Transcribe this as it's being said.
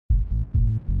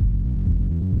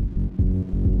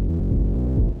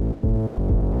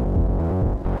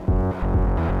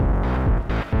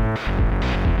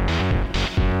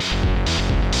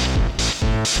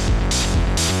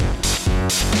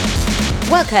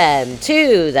Welcome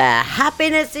to the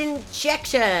Happiness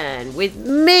Injection with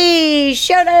me,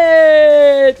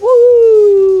 Sharon.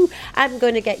 Woo! I'm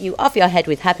going to get you off your head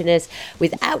with happiness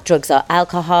without drugs or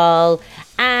alcohol.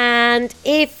 And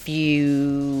if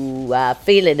you are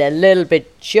feeling a little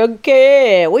bit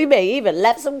chunky, we may even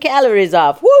let some calories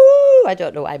off. Woo! I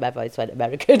don't know why my voice went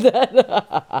American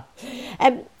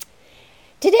then.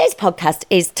 Today's podcast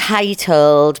is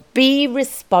titled Be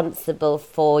Responsible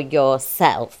for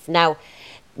Yourself. Now,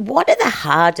 one of the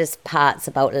hardest parts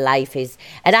about life is,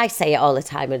 and I say it all the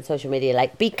time on social media,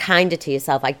 like, be kinder to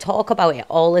yourself. I talk about it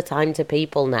all the time to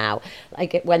people now,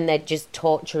 like when they're just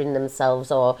torturing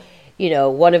themselves, or, you know,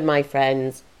 one of my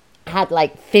friends had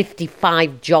like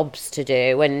 55 jobs to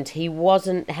do and he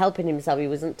wasn't helping himself, he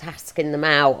wasn't tasking them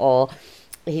out, or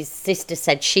his sister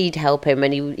said she'd help him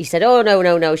and he said, oh,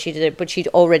 no, she didn't, but she'd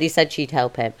already said she'd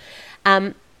help him.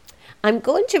 I'm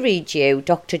going to read you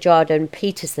Dr. Jordan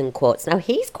Peterson quotes. Now,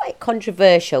 he's quite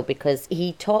controversial because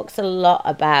he talks a lot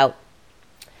about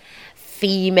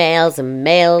females and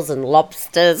males and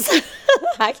lobsters.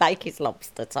 I like his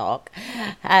lobster talk,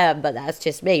 but that's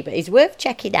just me. But he's worth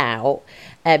checking out.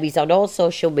 He's on all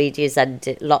social medias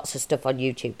and lots of stuff on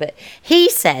YouTube. But he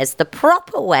says the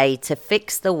proper way to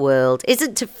fix the world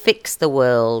isn't to fix the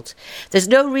world. There's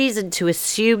no reason to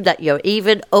assume that you're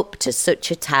even up to such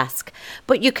a task,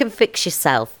 but you can fix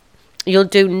yourself. You'll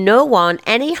do no one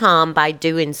any harm by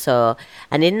doing so,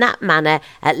 and in that manner,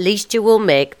 at least you will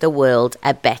make the world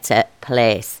a better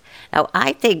place. Now,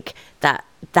 I think that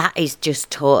is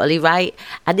just totally right.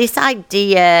 And this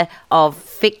idea of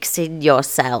fixing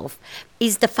yourself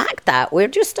is the fact that we're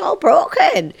just all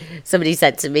broken. Somebody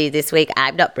said to me this week,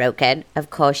 I'm not broken. Of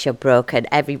course you're broken.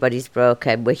 Everybody's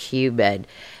broken. We're human.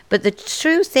 But the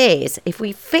truth is, if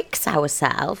we fix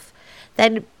ourselves,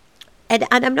 then... And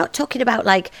I'm not talking about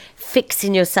like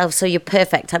fixing yourself so you're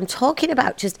perfect. I'm talking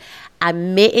about just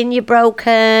admitting you're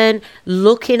broken,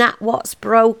 looking at what's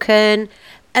broken,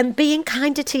 and being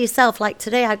kinder to yourself. Like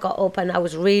today I got up and I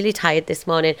was really tired this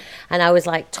morning and I was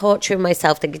like torturing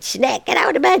myself thinking, Sinead, get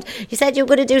out of bed. You said you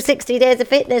were going to do 60 days of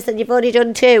fitness and you've only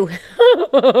done 2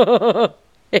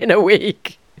 in a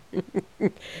week.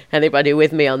 Anybody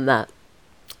with me on that?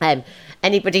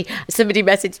 Somebody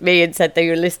messaged me and said they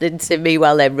were listening to me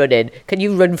while they're running. Can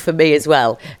you run for me as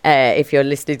well if you're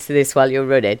listening to this while you're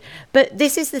running? But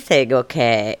this is the thing,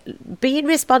 okay? Being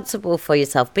responsible for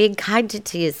yourself, being kinder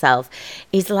to yourself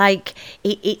is like,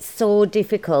 it's so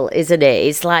difficult, isn't it?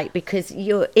 It's like, because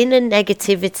you're in a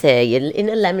negativity, you're in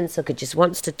a lemon sucker just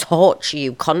wants to torture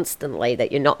you constantly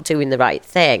that you're not doing the right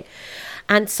thing.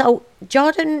 And so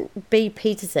Jordan B.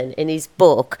 Peterson, in his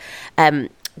book,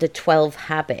 The 12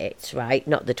 Habits, right?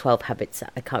 Not the 12 Habits,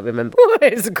 I can't remember what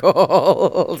it's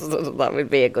called. That would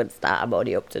be a good start. I'm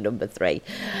only up to number 3.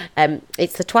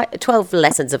 It's the 12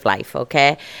 Lessons of Life,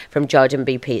 okay, from Jordan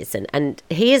B. Peterson. And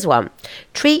here's one.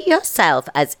 Treat yourself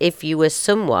as if you were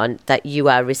someone that you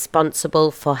are responsible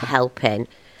for helping.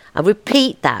 I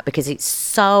repeat that because it's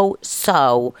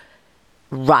so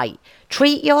right.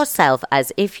 Treat yourself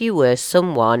as if you were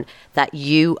someone that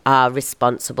you are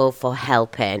responsible for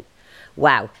helping.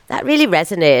 Wow, that really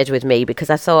resonated with me because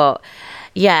I thought,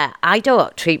 yeah, I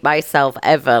don't treat myself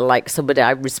ever like somebody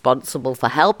I'm responsible for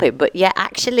helping. But yeah,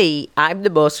 actually, I'm the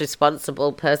most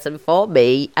responsible person for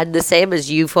me and the same as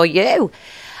you for you.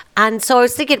 And so I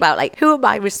was thinking about, like, who am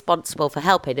I responsible for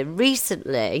helping? And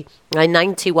recently, my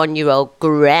 91-year-old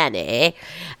granny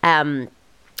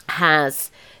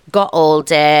has got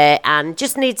older and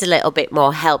just needs a little bit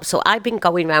more help. So I've been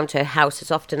going round to her house as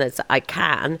often as I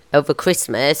can. Over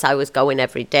Christmas, I was going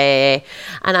every day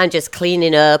and I'm just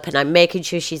cleaning up and I'm making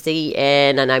sure she's eating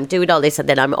and I'm doing all this, and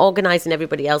then I'm organising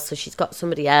everybody else so she's got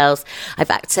somebody else. I've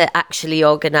had to actually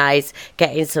organise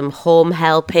getting some home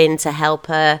help in to help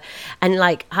her. And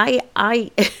like, I've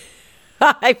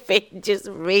been just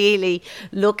really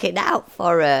looking out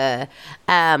for her.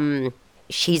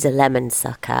 She's a lemon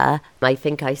sucker. I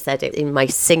think I said it in my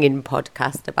singing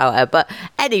podcast about her. But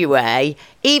anyway,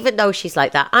 even though she's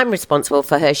like that, I'm responsible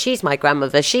for her. She's my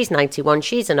grandmother. She's 91.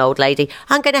 She's an old lady.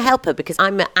 I'm going to help her because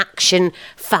I'm an action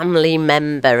family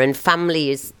member and family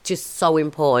is just so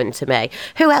important to me.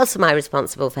 Who else am I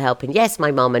responsible for helping? Yes,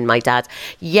 my mum and my dad.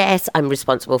 Yes, I'm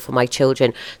responsible for my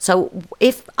children. So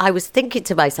if I was thinking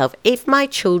to myself, if my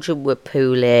children were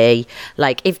poorly,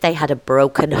 like if they had a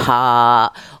broken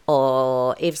heart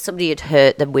or if somebody had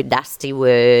hurt them with nasty nasty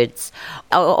words,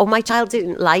 or my child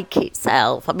didn't like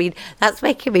itself. I mean, that's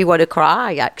making me want to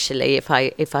cry, actually, if I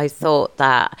thought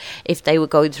that, if they were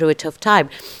going through a tough time.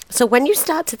 So when you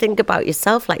start to think about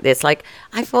yourself like this, like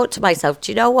I thought to myself,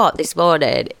 do you know what, this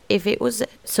morning, if it was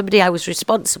somebody I was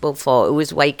responsible for who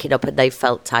was waking up and they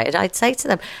felt tired, I'd say to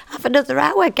them, have another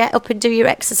hour, get up and do your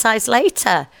exercise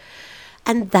later.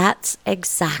 And that's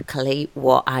exactly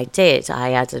what I did. I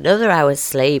had another hour's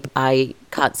sleep. I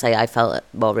can't say I felt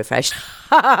more refreshed.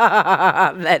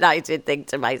 Then I did think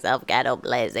to myself, get up,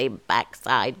 lazy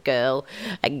backside girl,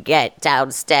 and get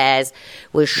downstairs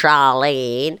with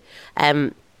Charlene.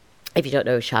 If you don't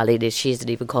know who Charlene is, she isn't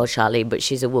even called Charlene, but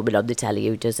she's a woman on the telly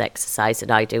who does exercise,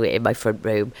 and I do it in my front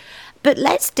room. But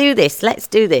let's do this.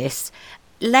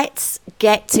 Let's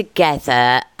get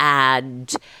together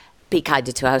and be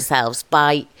kinder to ourselves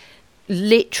by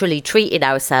literally treating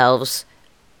ourselves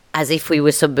as if we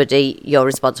were somebody you're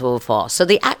responsible for. So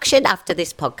the action after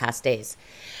this podcast is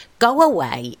go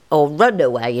away or run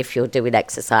away if you're doing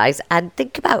exercise and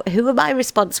think about, who am I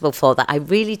responsible for that I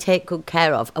really take good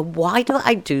care of, and why don't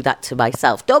I do that to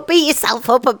myself? Don't beat yourself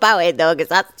up about it though, because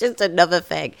that's just another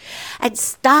thing. And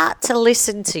start to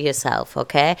listen to yourself,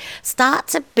 okay? Start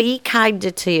to be kinder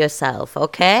to yourself,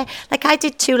 okay? Like I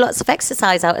did 2 lots of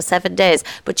exercise out of 7 days,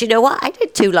 but you know what? I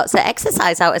did 2 lots of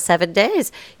exercise out of 7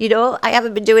 days. You know, I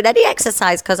haven't been doing any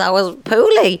exercise because I was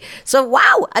poorly. So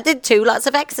wow, I did 2 lots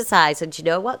of exercise, and you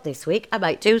know what? This week I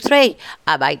might do 3,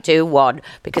 I might do 1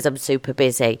 because I'm super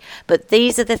busy. But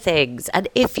these are the things. And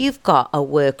if you've got a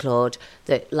workload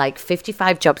that like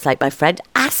 55 jobs like my friend,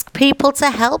 ask people to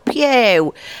help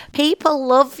you. People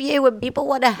love you and people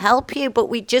want to help you, but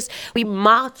we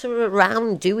martyr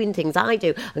around doing things. I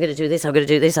do, I'm going to do this, I'm going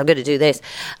to do this, I'm going to do this.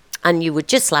 And you would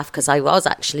just laugh because I was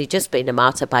actually just being a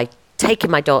martyr by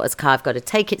taking my daughter's car. I've got to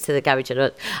take it to the garage,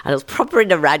 and I was proper in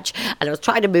a ranch, and I was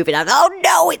trying to move it out. Oh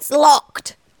no, it's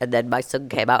locked. And then my son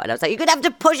came out and I was like, you're going to have to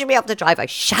push me off the drive. I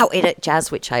shouted at Jazz,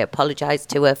 which I apologised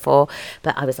to her for.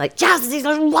 But I was like, Jazz,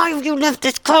 why have you left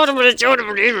this car? I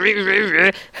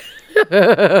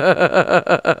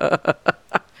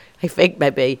think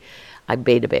maybe I'm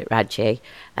being a bit raggy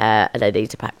and I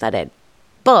need to pack that in.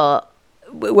 But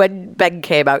when Ben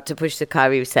came out to push the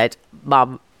car, he said,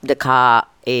 Mum, the car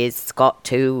is got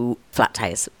 2 flat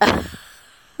tyres.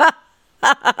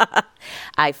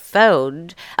 I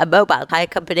phoned a mobile hire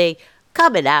company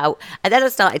coming out, and then I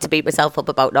started to beat myself up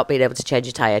about not being able to change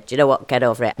a tyre. Do you know what? Get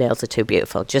over it. Nails are too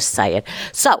beautiful. Just saying.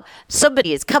 So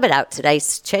somebody is coming out today,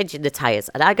 changing the tyres,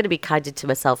 and I'm going to be kinder to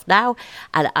myself now,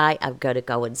 and I am going to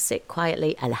go and sit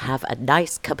quietly and have a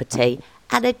nice cup of tea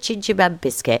and a gingerman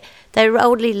biscuit. They're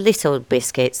only little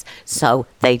biscuits, so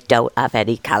they don't have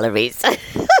any calories.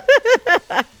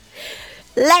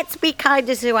 Let's be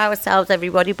kinder to ourselves,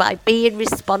 everybody, by being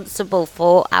responsible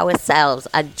for ourselves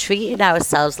and treating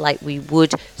ourselves like we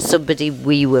would somebody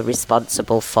we were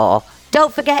responsible for.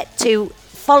 Don't forget to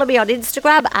follow me on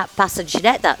Instagram at Bass and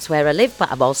Jeanette. That's where I live,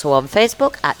 but I'm also on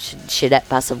Facebook at Jeanette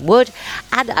Bass and Wood,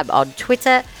 and I'm on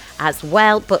Twitter as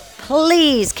well. But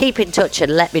please keep in touch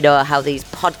and let me know how these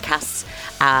podcasts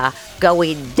are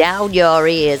going down your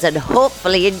ears and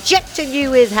hopefully injecting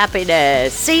you with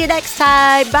happiness. See you next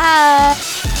time. Bye.